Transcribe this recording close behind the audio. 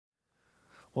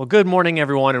Well, good morning,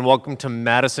 everyone, and welcome to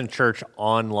Madison Church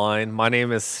Online. My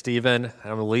name is Stephen, and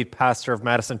I'm the lead pastor of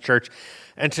Madison Church,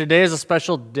 and today is a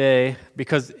special day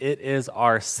because it is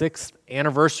our 6th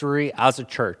anniversary as a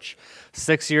church.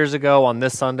 6 years ago on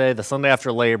this Sunday, the Sunday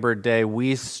after Labor Day,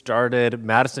 we started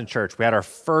Madison Church. We had our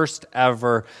first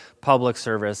ever public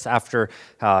service. After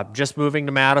just moving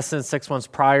to Madison 6 months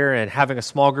prior and having a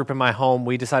small group in my home,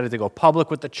 we decided to go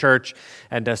public with the church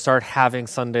and to start having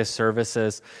Sunday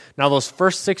services. Now, those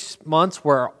first 6 months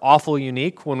were awful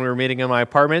unique when we were meeting in my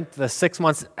apartment. The 6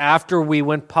 months after we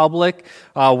went public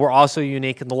were also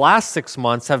unique, and the last 6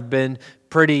 months have been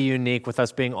pretty unique with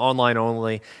us being online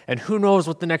only. And who knows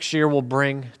what the next year will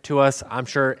bring to us. I'm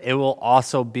sure it will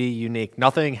also be unique.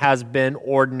 Nothing has been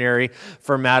ordinary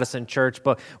for Madison Church,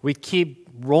 but we keep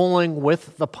rolling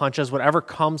with the punches, whatever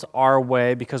comes our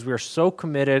way, because we are so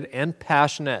committed and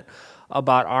passionate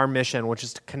about our mission, which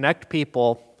is to connect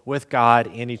people with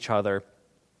God and each other.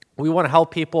 We want to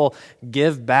help people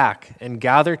give back and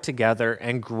gather together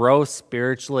and grow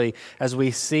spiritually as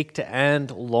we seek to end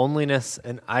loneliness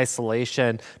and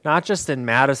isolation, not just in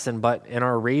Madison, but in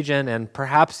our region and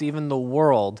perhaps even the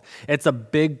world. It's a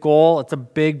big goal, it's a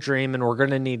big dream, and we're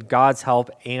going to need God's help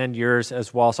and yours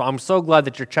as well. So I'm so glad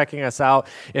that you're checking us out.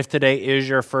 If today is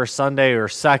your first Sunday or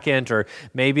second, or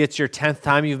maybe it's your 10th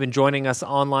time you've been joining us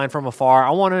online from afar,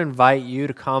 I want to invite you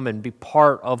to come and be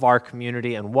part of our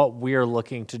community and what we are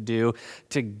looking to do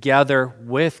together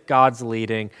with God's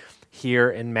leading here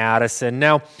in Madison.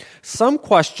 Now, some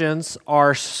questions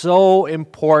are so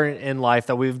important in life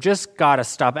that we've just got to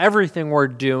stop everything we're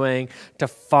doing to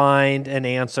find an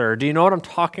answer. Do you know what I'm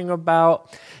talking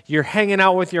about? You're hanging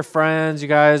out with your friends, you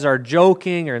guys are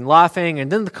joking and laughing, and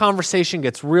then the conversation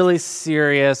gets really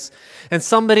serious, and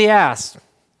somebody asks,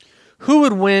 who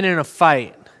would win in a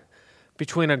fight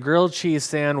between a grilled cheese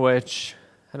sandwich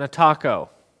and a taco?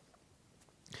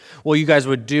 Well, you guys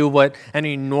would do what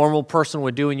any normal person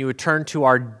would do, and you would turn to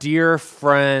our dear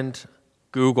friend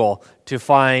Google to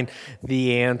find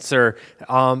the answer.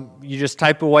 You just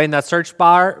type away in that search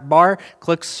bar,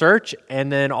 click search,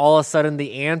 and then all of a sudden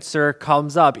the answer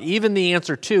comes up. Even the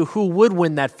answer to who would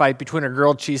win that fight between a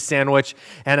grilled cheese sandwich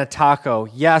and a taco.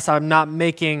 Yes, I'm not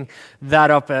making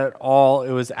that up at all.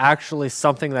 It was actually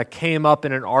something that came up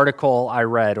in an article I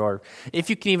read, or if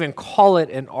you can even call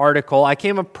it an article. I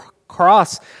came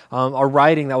across a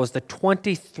writing that was the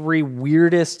 23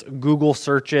 weirdest Google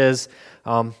searches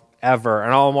ever.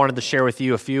 And I wanted to share with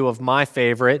you a few of my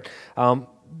favorite.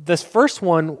 This first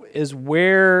one is,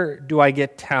 where do I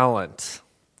get talent?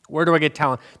 Where do I get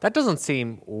talent? That doesn't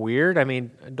seem weird. I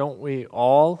mean, don't we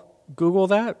all Google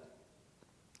that?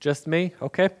 Just me?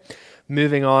 Okay.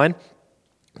 Moving on.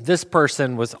 This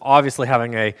person was obviously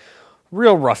having a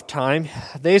real rough time.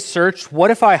 They searched, what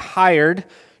if I hired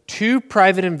 2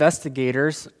 private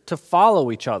investigators to follow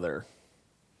each other?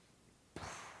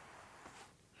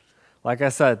 Like I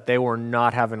said, they were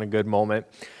not having a good moment.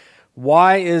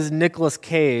 Why is Nicolas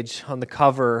Cage on the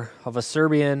cover of a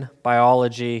Serbian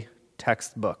biology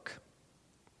textbook?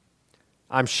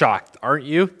 I'm shocked, aren't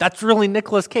you? That's really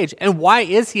Nicolas Cage. And why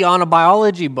is he on a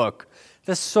biology book?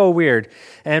 That's so weird.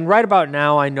 And right about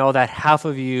now, I know that half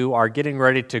of you are getting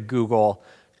ready to Google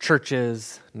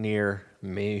churches near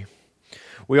me.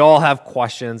 We all have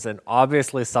questions, and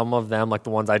obviously some of them, like the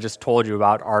ones I just told you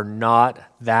about, are not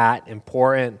that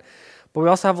important. But we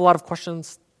also have a lot of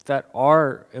questions that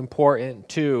are important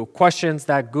too, questions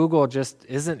that Google just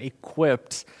isn't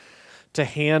equipped to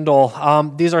handle.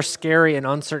 These are scary and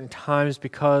uncertain times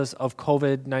because of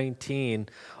COVID-19.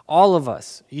 All of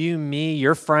us, you, me,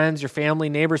 your friends, your family,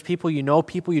 neighbors, people you know,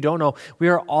 people you don't know, we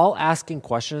are all asking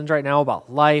questions right now about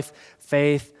life,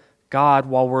 faith, God,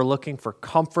 while we're looking for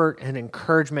comfort and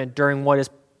encouragement during what is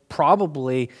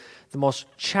probably the most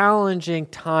challenging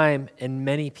time in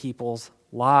many people's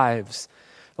lives.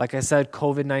 Like I said,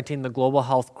 COVID-19, the global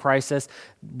health crisis,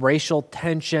 racial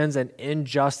tensions and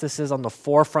injustices on the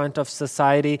forefront of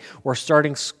society. We're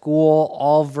starting school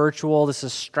all virtual. This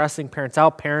is stressing parents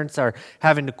out. Parents are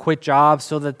having to quit jobs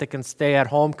so that they can stay at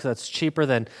home because it's cheaper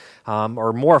than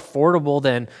or more affordable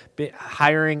than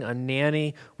hiring a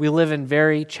nanny. We live in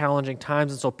very challenging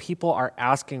times, and so people are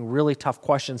asking really tough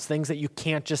questions, things that you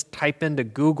can't just type into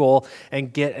Google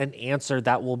and get an answer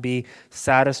that will be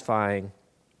satisfying.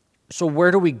 So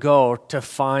where do we go to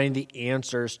find the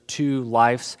answers to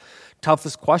life's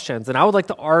toughest questions? And I would like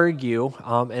to argue,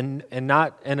 and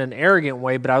not in an arrogant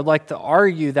way, but I would like to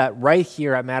argue that right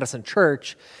here at Madison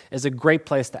Church is a great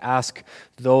place to ask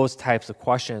those types of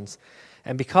questions.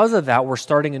 And because of that, we're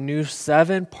starting a new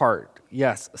 7-part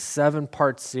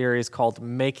series called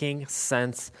Making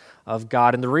Sense of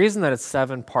God. And the reason that it's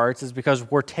 7 parts is because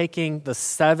we're taking the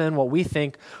 7, what we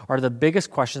think are the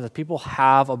biggest questions that people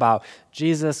have about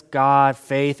Jesus, God,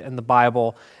 faith, and the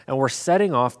Bible, and we're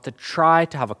setting off to try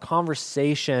to have a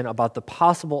conversation about the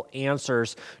possible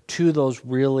answers to those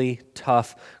really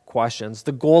tough questions.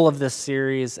 The goal of this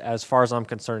series, as far as I'm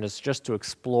concerned, is just to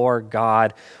explore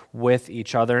God with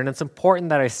each other. And it's important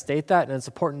that I state that, and it's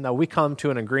important that we come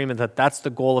to an agreement that that's the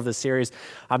goal of the series.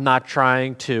 I'm not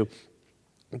trying to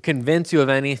convince you of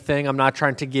anything. I'm not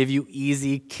trying to give you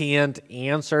easy, canned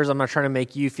answers. I'm not trying to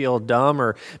make you feel dumb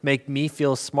or make me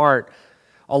feel smart.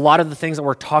 A lot of the things that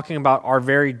we're talking about are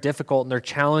very difficult and they're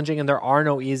challenging and there are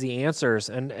no easy answers.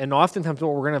 And oftentimes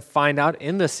what we're going to find out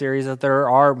in this series is that there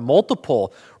are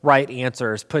multiple right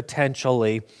answers,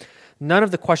 potentially. None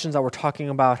of the questions that we're talking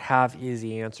about have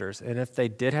easy answers. And if they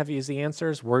did have easy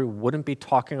answers, we wouldn't be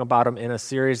talking about them in a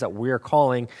series that we are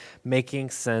calling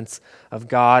Making Sense of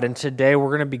God. And today we're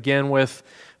going to begin with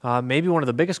maybe one of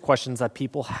the biggest questions that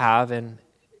people have. And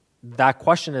that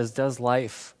question is, does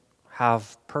life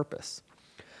have purpose?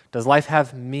 Does life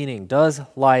have meaning? Does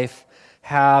life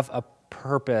have a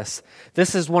purpose?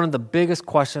 This is one of the biggest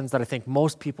questions that I think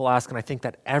most people ask, and I think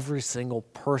that every single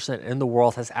person in the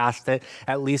world has asked it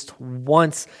at least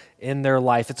once in their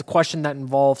life. It's a question that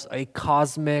involves a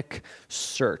cosmic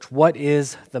search. What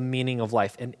is the meaning of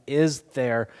life? And is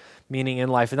there meaning in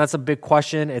life? And that's a big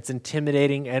question. It's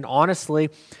intimidating. And honestly,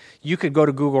 you could go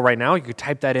to Google right now, you could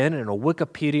type that in, and a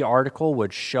Wikipedia article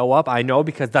would show up. I know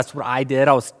because that's what I did.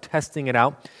 I was testing it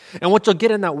out. And what you'll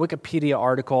get in that Wikipedia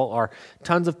article are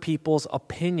tons of people's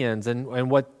opinions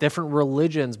and what different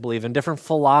religions believe and different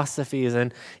philosophies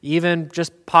and even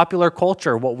just popular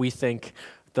culture, what we think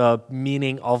the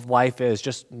meaning of life is,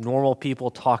 just normal people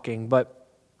talking. But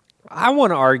I want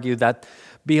to argue that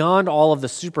beyond all of the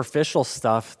superficial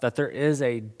stuff, that there is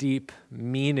a deep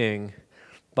meaning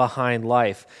behind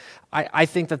life. I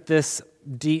think that this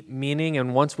deep meaning,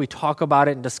 and once we talk about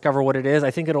it and discover what it is,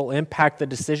 I think it'll impact the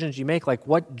decisions you make, like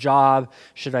what job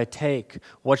should I take?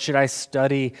 What should I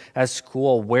study at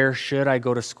school? Where should I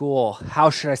go to school? How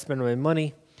should I spend my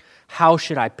money? How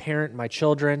should I parent my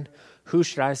children? Who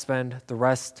should I spend the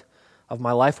rest of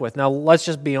my life with? Now, let's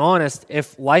just be honest.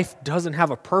 If life doesn't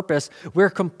have a purpose, we're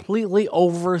completely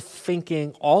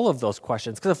overthinking all of those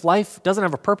questions. Because if life doesn't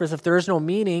have a purpose, if there is no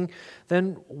meaning,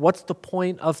 then what's the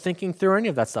point of thinking through any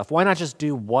of that stuff? Why not just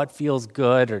do what feels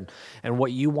good and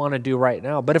what you want to do right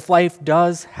now? But if life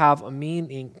does have a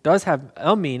meaning,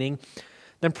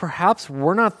 then perhaps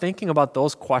we're not thinking about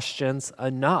those questions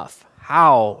enough.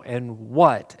 How and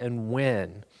what and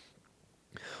when?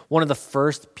 One of the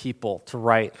first people to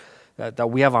write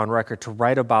that we have on record to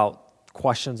write about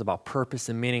questions about purpose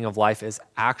and meaning of life is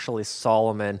actually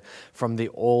Solomon from the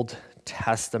Old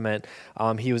Testament.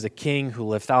 He was a king who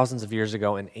lived thousands of years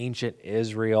ago in ancient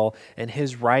Israel, and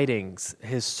his writings,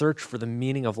 his search for the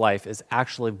meaning of life is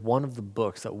actually one of the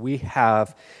books that we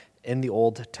have in the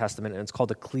Old Testament, and it's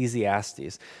called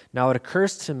Ecclesiastes. Now, it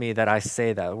occurs to me that I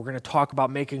say that. We're going to talk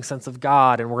about making sense of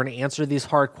God, and we're going to answer these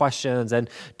hard questions, and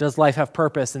does life have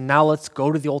purpose? And now let's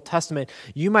go to the Old Testament.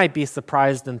 You might be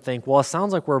surprised and think, well, it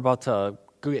sounds like we're about to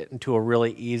get into a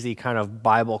really easy kind of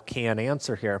Bible can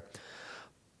answer here.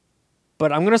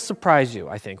 But I'm going to surprise you,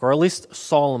 I think, or at least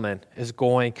Solomon is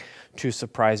going to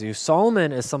surprise you.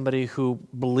 Solomon is somebody who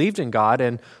believed in God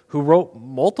and who wrote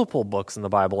multiple books in the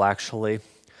Bible, actually.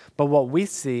 But what we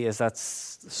see is that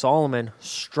Solomon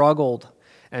struggled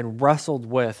and wrestled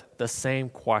with the same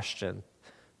question.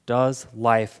 Does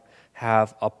life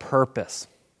have a purpose?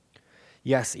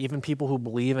 Yes, even people who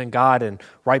believe in God and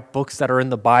write books that are in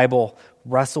the Bible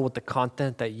wrestle with the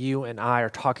content that you and I are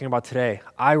talking about today.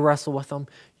 I wrestle with them.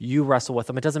 You wrestle with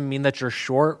them. It doesn't mean that you're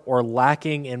short or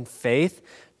lacking in faith.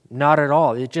 Not at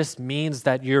all. It just means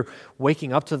that you're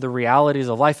waking up to the realities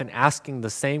of life and asking the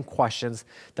same questions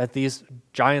that these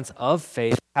giants of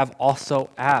faith have also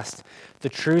asked. The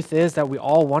truth is that we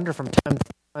all wonder from time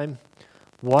to time,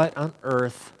 what on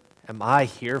earth am I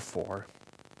here for?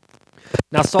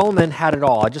 Now, Solomon had it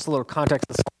all. Just a little context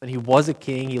of Solomon. He was a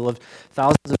king. He lived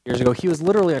thousands of years ago. He was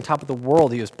literally on top of the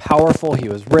world. He was powerful. He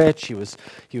was rich. He was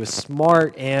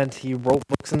smart, and he wrote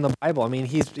books in the Bible. I mean,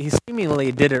 he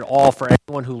seemingly did it all for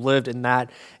anyone who lived in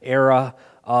that era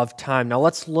of time. Now,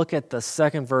 let's look at the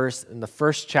second verse in the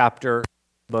first chapter of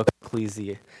the book of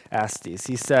Ecclesiastes.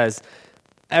 He says,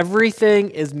 everything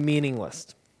is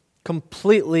meaningless,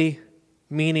 completely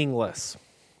meaningless.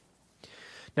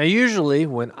 Now, usually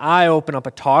when I open up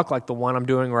a talk like the one I'm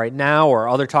doing right now or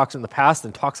other talks in the past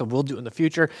and talks that we'll do in the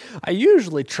future, I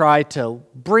usually try to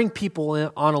bring people in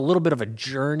on a little bit of a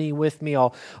journey with me.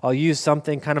 I'll use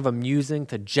something kind of amusing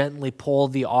to gently pull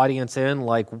the audience in,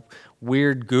 like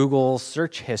weird Google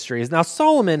search histories. Now,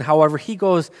 Solomon, however, he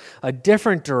goes a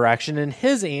different direction. In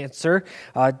his answer,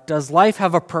 does life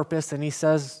have a purpose? And he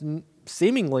says,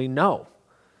 seemingly no.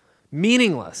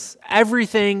 Meaningless.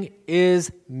 Everything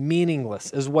is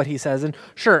meaningless, is what he says. And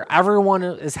sure, everyone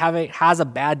has a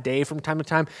bad day from time to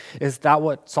time. Is that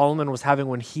what Solomon was having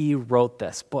when he wrote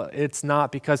this? But it's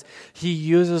not, because he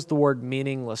uses the word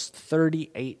meaningless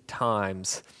 38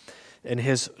 times in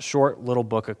his short little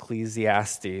book,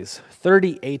 Ecclesiastes.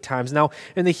 38 times. Now,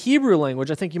 in the Hebrew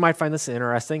language, I think you might find this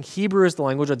interesting. Hebrew is the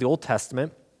language of the Old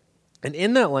Testament. And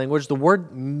in that language, the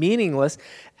word meaningless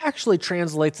actually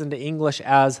translates into English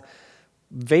as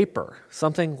vapor,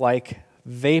 something like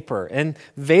vapor. And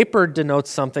vapor denotes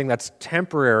something that's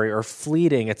temporary or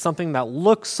fleeting. It's something that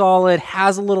looks solid,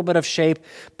 has a little bit of shape,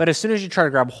 but as soon as you try to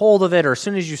grab hold of it, or as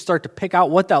soon as you start to pick out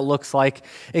what that looks like,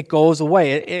 it goes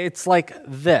away. It's like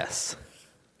this.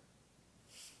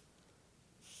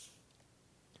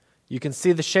 You can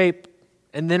see the shape,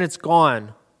 and then it's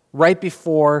gone right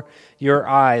before your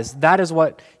eyes. That is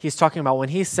what he's talking about. When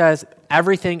he says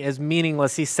everything is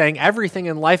meaningless, he's saying everything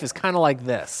in life is kind of like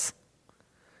this.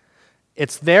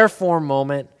 It's there for a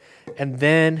moment, and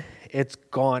then it's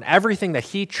gone. Everything that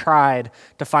he tried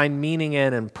to find meaning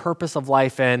in and purpose of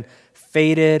life in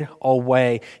faded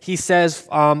away. He says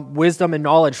wisdom and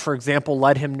knowledge, for example,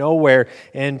 led him nowhere.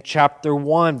 In chapter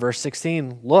 1, verse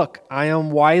 16, look, I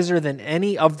am wiser than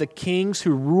any of the kings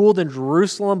who ruled in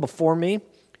Jerusalem before me.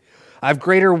 I have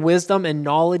greater wisdom and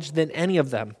knowledge than any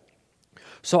of them.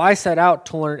 So I set out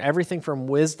to learn everything from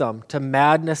wisdom to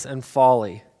madness and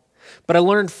folly. But I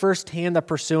learned firsthand that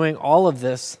pursuing all of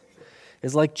this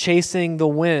is like chasing the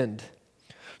wind.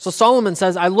 So Solomon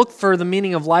says, I looked for the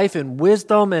meaning of life in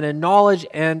wisdom and in knowledge,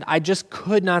 and I just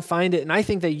could not find it. And I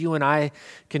think that you and I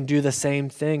can do the same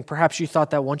thing. Perhaps you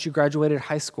thought that once you graduated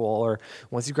high school, or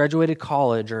once you graduated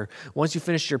college, or once you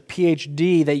finished your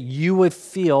PhD, that you would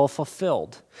feel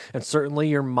fulfilled. And certainly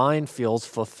your mind feels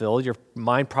fulfilled. Your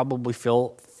mind probably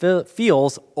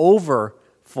feels over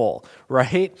full,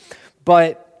 right?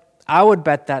 But I would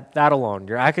bet that alone,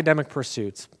 your academic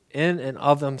pursuits in and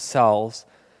of themselves,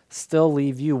 still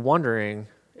leave you wondering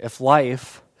if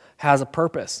life has a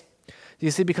purpose. You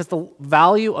see, because the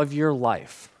value of your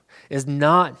life is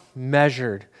not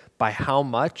measured by how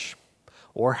much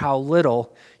or how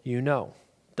little you know.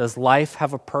 Does life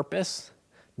have a purpose?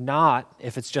 Not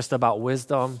if it's just about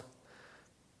wisdom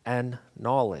and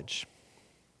knowledge.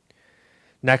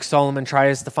 Next, Solomon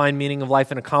tries to find meaning of life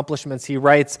in accomplishments. He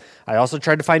writes, I also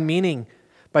tried to find meaning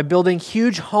by building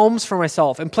huge homes for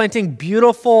myself and planting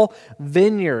beautiful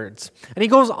vineyards. And he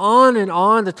goes on and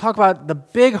on to talk about the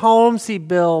big homes he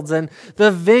builds and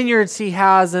the vineyards he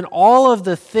has and all of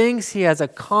the things he has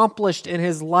accomplished in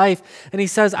his life. And he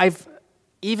says,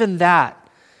 even that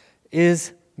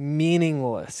is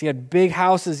meaningless. He had big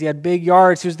houses, he had big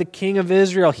yards, he was the king of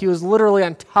Israel, he was literally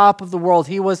on top of the world,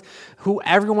 he was who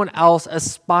everyone else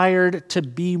aspired to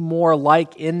be more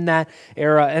like in that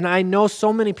era. And I know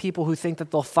so many people who think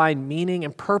that they'll find meaning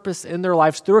and purpose in their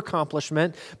lives through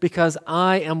accomplishment, because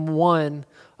I am one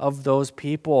of those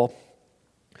people.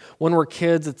 When we're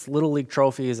kids, it's Little League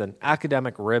trophies and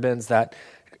academic ribbons that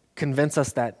convince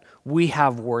us that we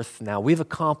have worth now. We've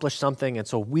accomplished something, and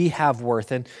so we have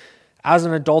worth. And as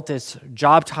an adult, it's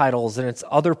job titles and it's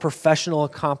other professional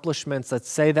accomplishments that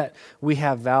say that we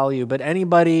have value. But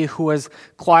anybody who has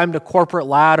climbed a corporate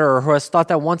ladder or who has thought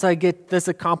that once I get this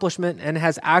accomplishment and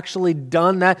has actually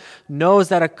done that knows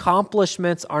that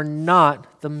accomplishments are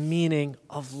not the meaning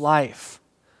of life,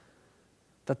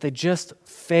 that they just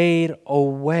fade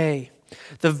away.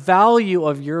 The value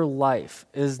of your life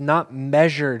is not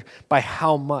measured by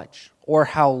how much or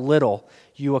how little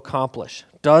you accomplish.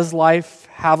 Does life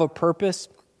have a purpose?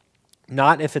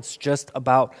 Not if it's just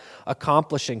about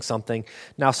accomplishing something.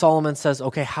 Now Solomon says,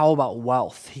 okay, how about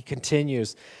wealth? He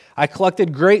continues, I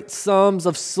collected great sums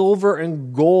of silver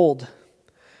and gold,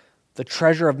 the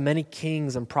treasure of many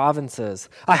kings and provinces.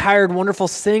 I hired wonderful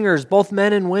singers, both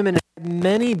men and women, and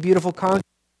many beautiful concubines.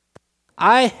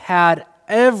 I had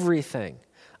everything.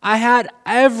 I had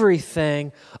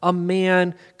everything a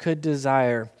man could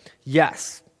desire.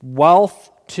 Yes, wealth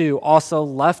too also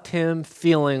left him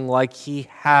feeling like he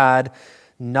had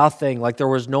nothing, like there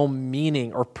was no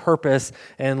meaning or purpose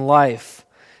in life.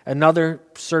 Another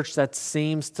search that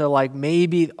seems to like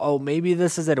maybe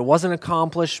this is it. It wasn't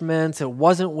accomplishments, it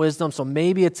wasn't wisdom, so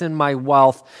maybe it's in my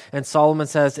wealth. And Solomon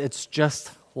says it's just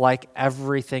like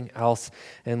everything else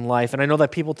in life. And I know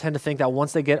that people tend to think that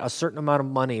once they get a certain amount of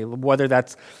money, whether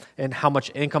that's in how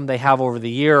much income they have over the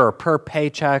year or per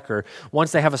paycheck, or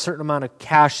once they have a certain amount of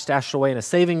cash stashed away in a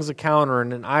savings account or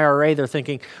in an IRA, they're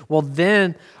thinking, well,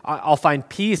 then I'll find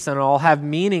peace and I'll have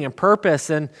meaning and purpose.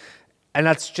 And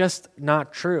that's just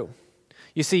not true.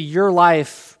 You see, your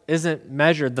life isn't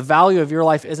measured. The value of your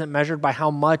life isn't measured by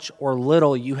how much or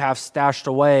little you have stashed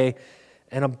away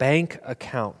in a bank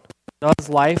account. Does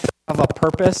life have a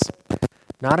purpose?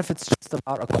 Not if it's just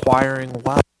about acquiring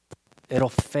wealth. It'll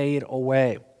fade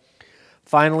away.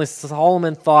 Finally,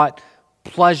 Solomon thought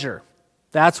pleasure.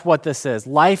 That's what this is.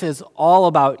 Life is all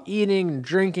about eating and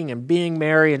drinking and being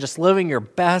merry and just living your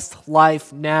best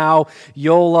life now,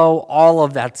 YOLO, all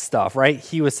of that stuff, right?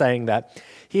 He was saying that.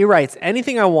 He writes,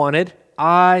 anything I wanted,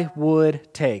 I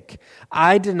would take.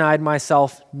 I denied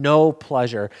myself no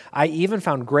pleasure. I even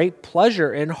found great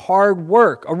pleasure in hard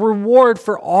work, a reward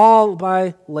for all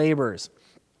my labors.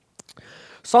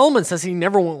 Solomon says he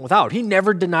never went without. He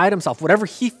never denied himself. Whatever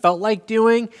he felt like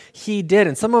doing, he did.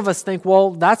 And some of us think,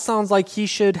 well, that sounds like he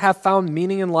should have found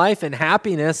meaning in life and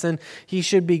happiness and he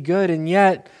should be good. And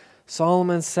yet,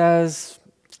 Solomon says,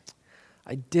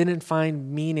 I didn't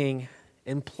find meaning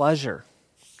in pleasure.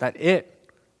 That it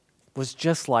was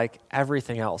just like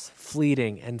everything else,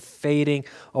 fleeting and fading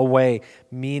away,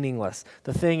 meaningless.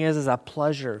 The thing is that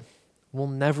pleasure will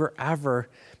never, ever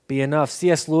be enough.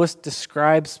 C.S. Lewis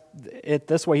describes it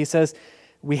this way. He says,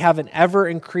 we have an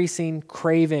ever-increasing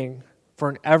craving for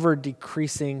an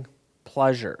ever-decreasing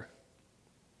pleasure.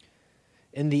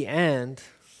 In the end,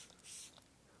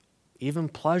 even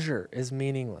pleasure is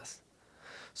meaningless.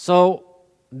 So,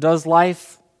 does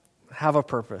life have a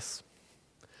purpose?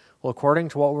 Well, according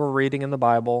to what we're reading in the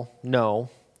Bible, no,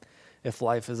 if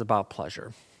life is about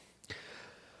pleasure.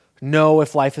 No,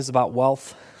 if life is about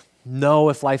wealth. No,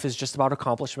 if life is just about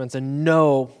accomplishments. And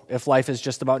no, if life is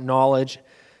just about knowledge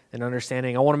and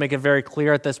understanding. I want to make it very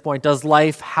clear at this point. Does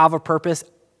life have a purpose?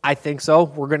 I think so.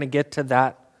 We're going to get to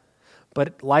that.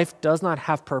 But life does not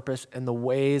have purpose in the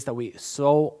ways that we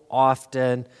so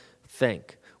often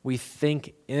think. We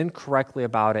think incorrectly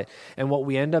about it. And what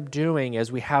we end up doing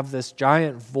is we have this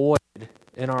giant void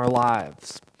in our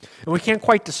lives. And we can't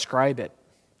quite describe it.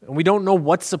 And we don't know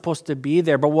what's supposed to be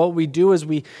there. But what we do is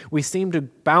we seem to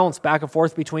bounce back and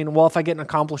forth between, well, if I get an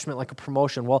accomplishment like a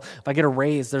promotion, well, if I get a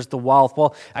raise, there's the wealth.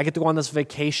 Well, I get to go on this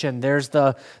vacation, there's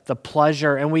the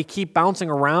pleasure. And we keep bouncing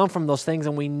around from those things,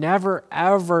 and we never,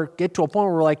 ever get to a point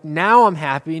where we're like, now I'm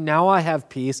happy, now I have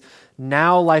peace,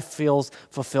 now life feels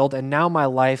fulfilled, and now my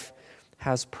life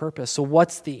has purpose. So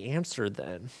what's the answer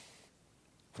then?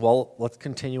 Well, let's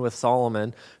continue with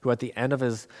Solomon, who at the end of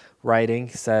his writing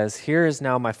says, here is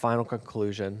now my final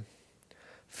conclusion.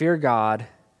 Fear God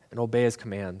and obey his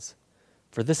commands,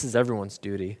 for this is everyone's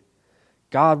duty.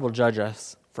 God will judge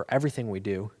us for everything we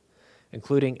do,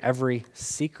 including every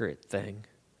secret thing,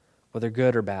 whether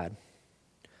good or bad.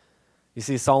 You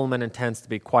see, Solomon intends to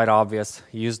be quite obvious.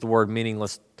 He used the word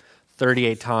meaningless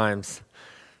 38 times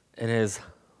in his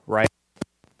writing.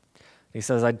 He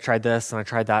says, I tried this and I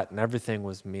tried that, and everything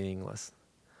was meaningless.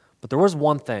 But there was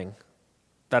one thing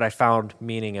that I found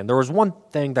meaning in. There was one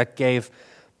thing that gave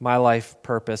my life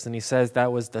purpose, and he says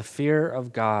that was the fear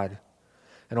of God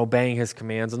and obeying his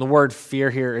commands. And the word fear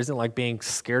here isn't like being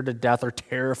scared to death or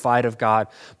terrified of God,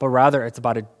 but rather it's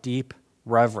about a deep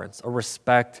reverence, a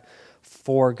respect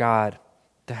for God,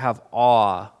 to have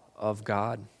awe of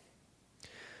God.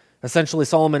 Essentially,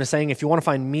 Solomon is saying if you want to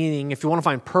find meaning, if you want to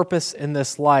find purpose in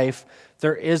this life,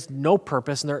 there is no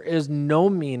purpose and there is no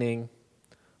meaning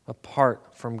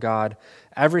apart from God.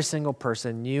 Every single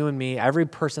person, you and me, every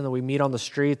person that we meet on the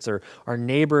streets or our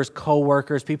neighbors,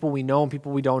 co-workers, people we know and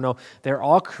people we don't know, they're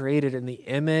all created in the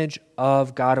image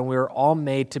of God, and we are all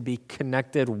made to be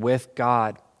connected with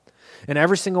God. And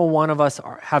every single one of us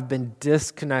have been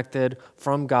disconnected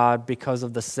from God because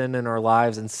of the sin in our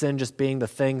lives, and sin just being the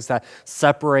things that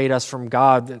separate us from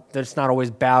God. There's not always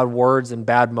bad words and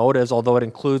bad motives, although it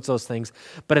includes those things,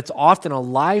 but it's often a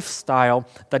lifestyle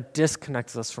that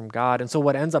disconnects us from God. And so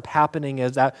what ends up happening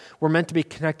is that we're meant to be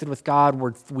connected with God,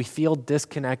 where we feel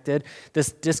disconnected.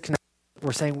 This disconnect,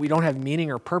 we're saying we don't have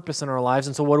meaning or purpose in our lives,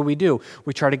 and so what do?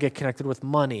 We try to get connected with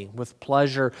money, with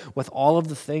pleasure, with all of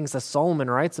the things that Solomon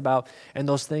writes about, and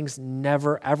those things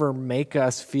never, ever make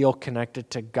us feel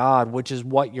connected to God, which is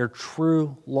what your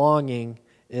true longing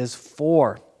is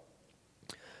for.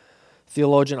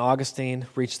 Theologian Augustine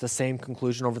reached the same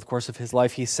conclusion over the course of his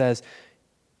life. He says,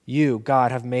 you,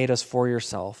 God, have made us for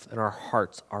yourself, and our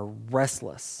hearts are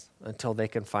restless until they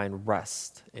can find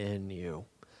rest in you.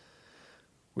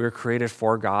 We are created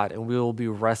for God, and we will be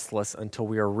restless until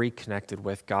we are reconnected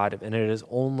with God. And it is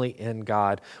only in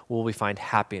God will we find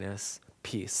happiness,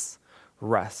 peace,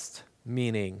 rest,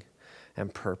 meaning,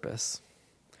 and purpose.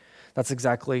 That's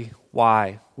exactly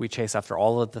why we chase after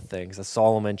all of the things that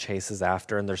Solomon chases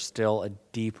after, and there's still a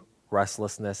deep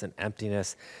restlessness and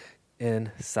emptiness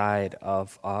inside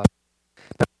of us.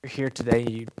 If you're here today,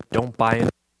 you don't buy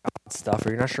into God stuff,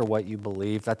 or you're not sure what you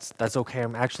believe, that's okay.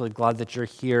 I'm actually glad that you're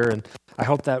here, and I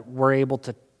hope that we're able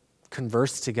to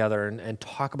converse together and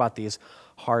talk about these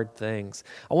hard things.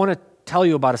 I want to tell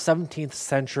you about a 17th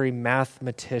century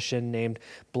mathematician named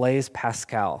Blaise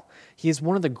Pascal. He's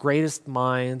one of the greatest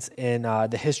minds in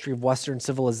the history of Western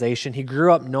civilization. He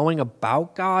grew up knowing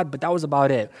about God, but that was about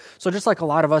it. So just like a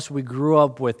lot of us, we grew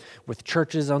up with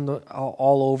churches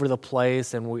all over the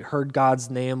place, and we heard God's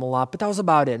name a lot, but that was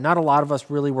about it. Not a lot of us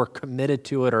really were committed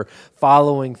to it or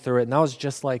following through it, and that was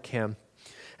just like him.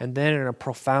 And then in a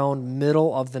profound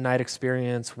middle-of-the-night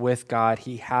experience with God,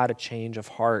 he had a change of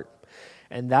heart.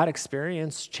 And that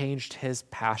experience changed his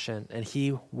passion, and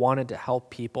he wanted to help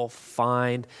people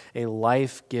find a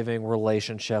life-giving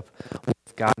relationship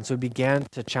with God. And so he began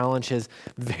to challenge his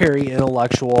very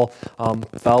intellectual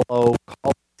fellow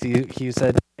colleagues. He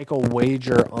said, make a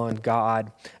wager on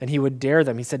God. And he would dare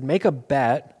them. He said, make a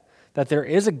bet that there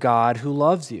is a God who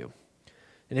loves you.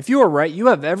 And if you are right, you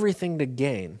have everything to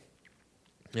gain.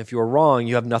 If you are wrong,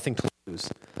 you have nothing to lose.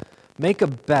 Make a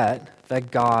bet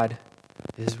that God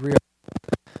is real.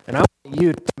 And I want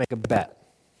you to make a bet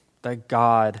that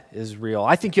God is real.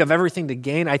 I think you have everything to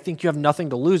gain. I think you have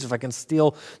nothing to lose, if I can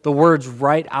steal the words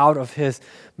right out of his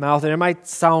mouth. And it might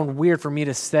sound weird for me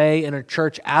to say in a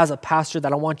church as a pastor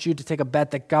that I want you to take a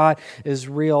bet that God is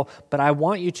real, but I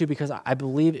want you to because I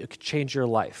believe it could change your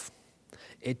life.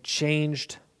 It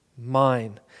changed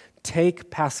mine. Take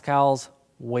Pascal's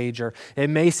wager. It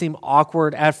may seem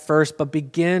awkward at first, but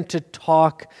begin to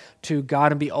talk to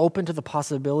God and be open to the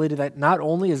possibility that not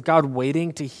only is God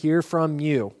waiting to hear from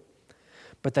you,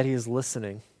 but that he is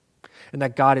listening, and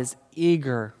that God is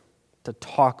eager to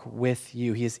talk with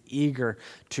you. He is eager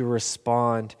to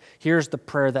respond. Here's the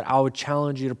prayer that I would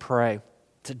challenge you to pray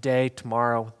today,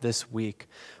 tomorrow, this week.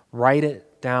 Write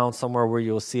it down somewhere where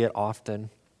you'll see it often.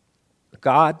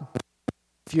 God,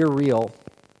 if you're real,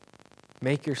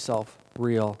 make yourself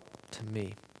real to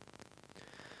me.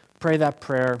 Pray that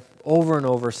prayer over and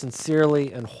over,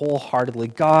 sincerely and wholeheartedly.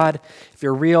 God, if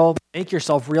you're real, make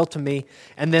yourself real to me,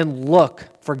 and then look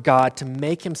for God to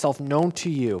make himself known to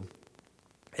you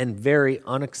in very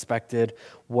unexpected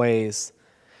ways.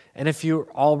 And if you're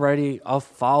already a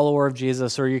follower of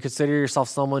Jesus, or you consider yourself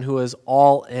someone who is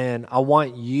all in, I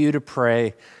want you to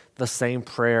pray the same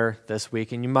prayer this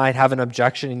week. And you might have an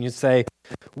objection and you say,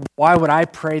 why would I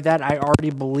pray that? I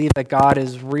already believe that God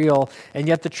is real. And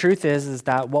yet the truth is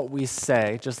that what we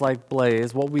say, just like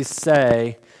Blaise, what we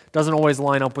say doesn't always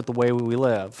line up with the way we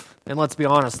live. And let's be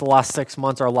honest, the last 6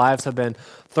 months, our lives have been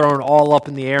thrown all up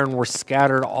in the air and we're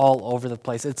scattered all over the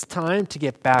place. It's time to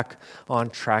get back on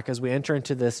track as we enter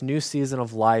into this new season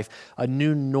of life, a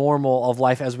new normal of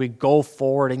life as we go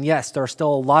forward. And yes, there are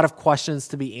still a lot of questions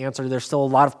to be answered. There's still a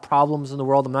lot of problems in the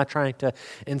world. I'm not trying to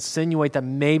insinuate that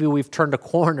maybe we've turned a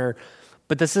corner,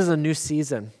 but this is a new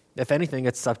season. If anything,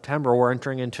 it's September. We're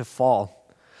entering into fall.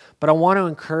 But I want to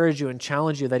encourage you and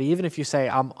challenge you that even if you say,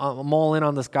 I'm all in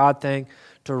on this God thing,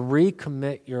 to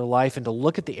recommit your life and to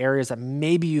look at the areas that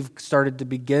maybe you've started to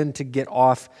begin to get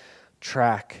off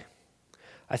track.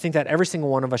 I think that every single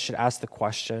one of us should ask the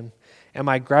question, am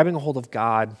I grabbing a hold of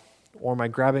God or am I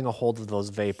grabbing a hold of those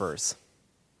vapors?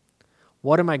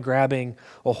 What am I grabbing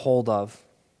a hold of?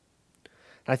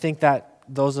 And I think that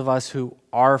those of us who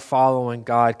are following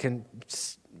God can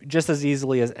just as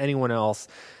easily as anyone else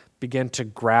begin to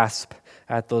grasp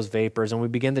at those vapors, and we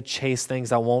begin to chase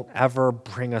things that won't ever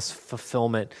bring us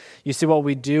fulfillment. You see, what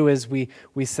we do is we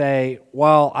say,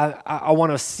 well, I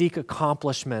want to seek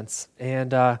accomplishments,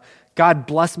 and God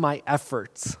bless my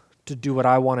efforts to do what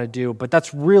I want to do. But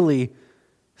that's really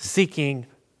seeking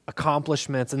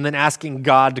accomplishments and then asking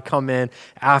God to come in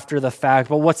after the fact.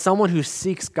 But what someone who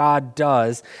seeks God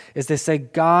does is they say,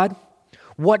 God,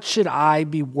 what should I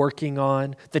be working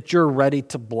on that you're ready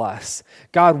to bless?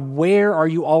 God, where are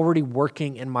you already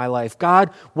working in my life? God,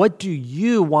 what do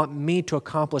you want me to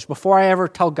accomplish? Before I ever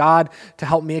tell God to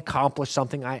help me accomplish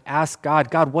something, I ask God,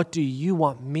 God, what do you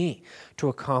want me to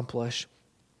accomplish?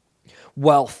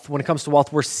 Wealth. When it comes to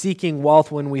wealth, we're seeking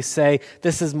wealth when we say,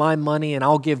 this is my money and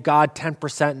I'll give God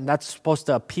 10%, and that's supposed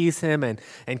to appease him and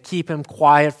keep him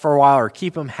quiet for a while or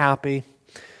keep him happy.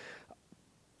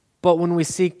 But when we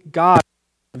seek God,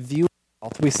 view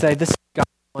wealth, we say, this is God's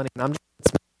money and I'm just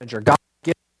its manager. God,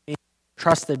 give me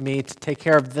trusted me to take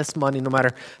care of this money, no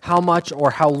matter how much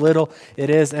or how little it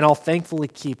is, and I'll thankfully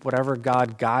keep whatever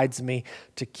God guides me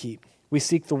to keep. We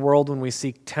seek the world when we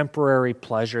seek temporary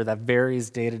pleasure that varies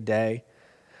day to day.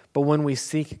 But when we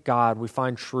seek God, we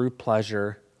find true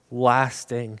pleasure,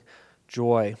 lasting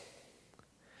joy.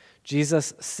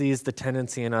 Jesus sees the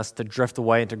tendency in us to drift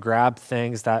away and to grab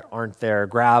things that aren't there,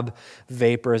 grab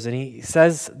vapors. And he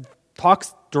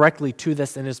talks directly to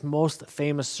this in his most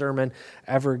famous sermon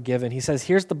ever given. He says,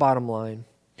 here's the bottom line.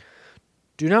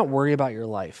 Do not worry about your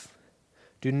life.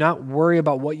 Do not worry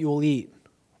about what you will eat,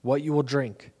 what you will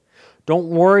drink. Don't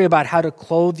worry about how to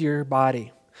clothe your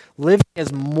body. Living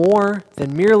is more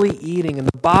than merely eating, and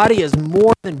the body is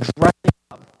more than dressing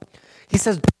up. He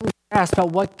says, don't grasp at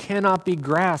what cannot be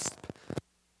grasped.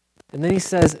 And then he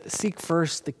says, seek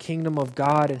first the kingdom of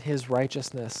God and his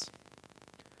righteousness.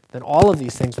 Then all of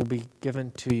these things will be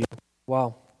given to you.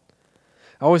 Well,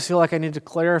 I always feel like I need to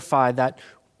clarify that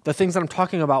the things that I'm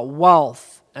talking about,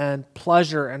 wealth and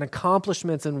pleasure and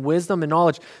accomplishments and wisdom and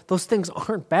knowledge, those things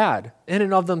aren't bad. In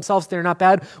and of themselves, they're not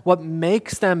bad. What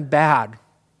makes them bad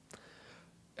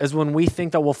is when we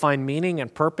think that we'll find meaning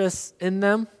and purpose in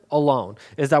them alone.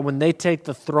 Is that when they take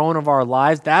the throne of our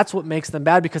lives, that's what makes them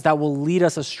bad, because that will lead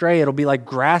us astray. It'll be like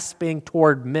grasping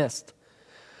toward mist.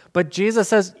 But Jesus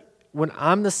says, when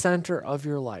I'm the center of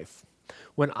your life,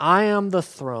 when I am the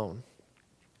throne,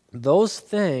 those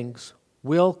things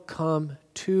will come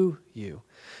to you.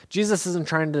 Jesus isn't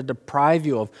trying to deprive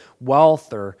you of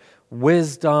wealth or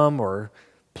wisdom or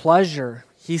pleasure.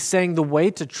 He's saying the way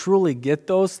to truly get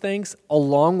those things,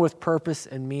 along with purpose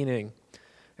and meaning,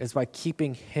 is by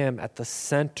keeping him at the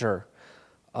center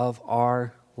of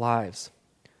our lives.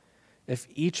 If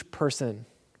each person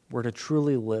were to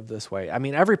truly live this way, I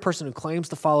mean, every person who claims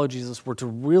to follow Jesus were to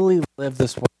really live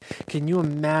this way, can you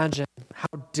imagine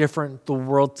how different the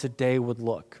world today would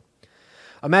look?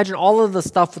 Imagine all of the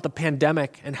stuff with the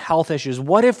pandemic and health issues.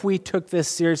 What if we took this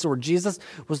seriously, where Jesus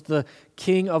was the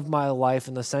king of my life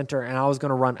in the center, and I was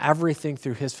going to run everything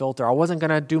through his filter? I wasn't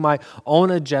going to do my own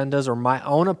agendas or my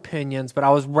own opinions, but I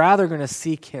was rather going to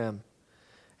seek him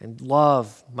and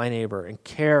love my neighbor and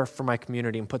care for my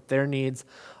community and put their needs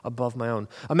above my own.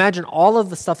 Imagine all of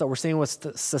the stuff that we're seeing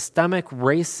with systemic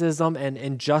racism and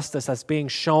injustice that's being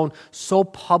shown so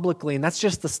publicly, and that's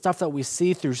just the stuff that we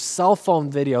see through cell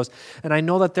phone videos. And I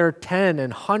know that there are 10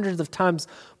 and hundreds of times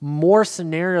more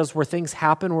scenarios where things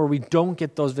happen where we don't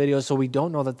get those videos, so we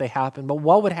don't know that they happen. But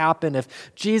what would happen if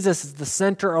Jesus is the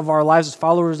center of our lives as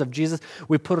followers of Jesus?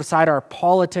 We put aside our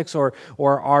politics or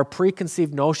our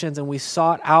preconceived notions, and we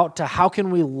sought out to how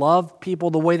can we love people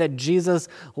the way that Jesus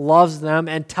loves them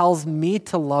and tells me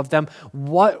to love them.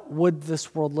 What would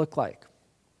this world look like?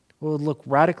 It would look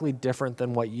radically different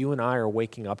than what you and I are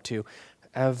waking up to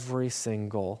every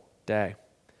single day.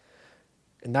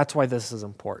 And that's why this is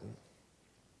important.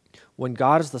 When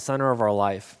God is the center of our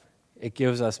life, it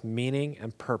gives us meaning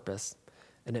and purpose,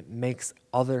 and it makes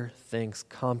other things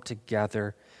come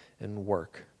together and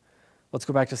work. Let's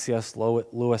go back to C.S.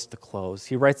 Lewis to close.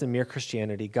 He writes in Mere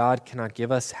Christianity, God cannot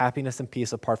give us happiness and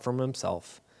peace apart from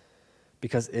himself,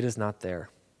 because it is not there.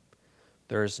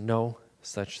 There is no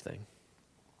such thing.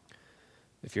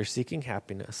 If you're seeking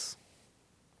happiness,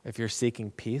 if you're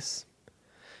seeking peace,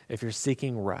 if you're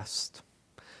seeking rest,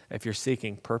 if you're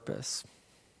seeking purpose,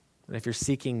 and if you're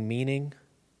seeking meaning,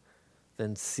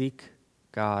 then seek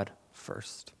God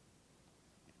first.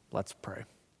 Let's pray.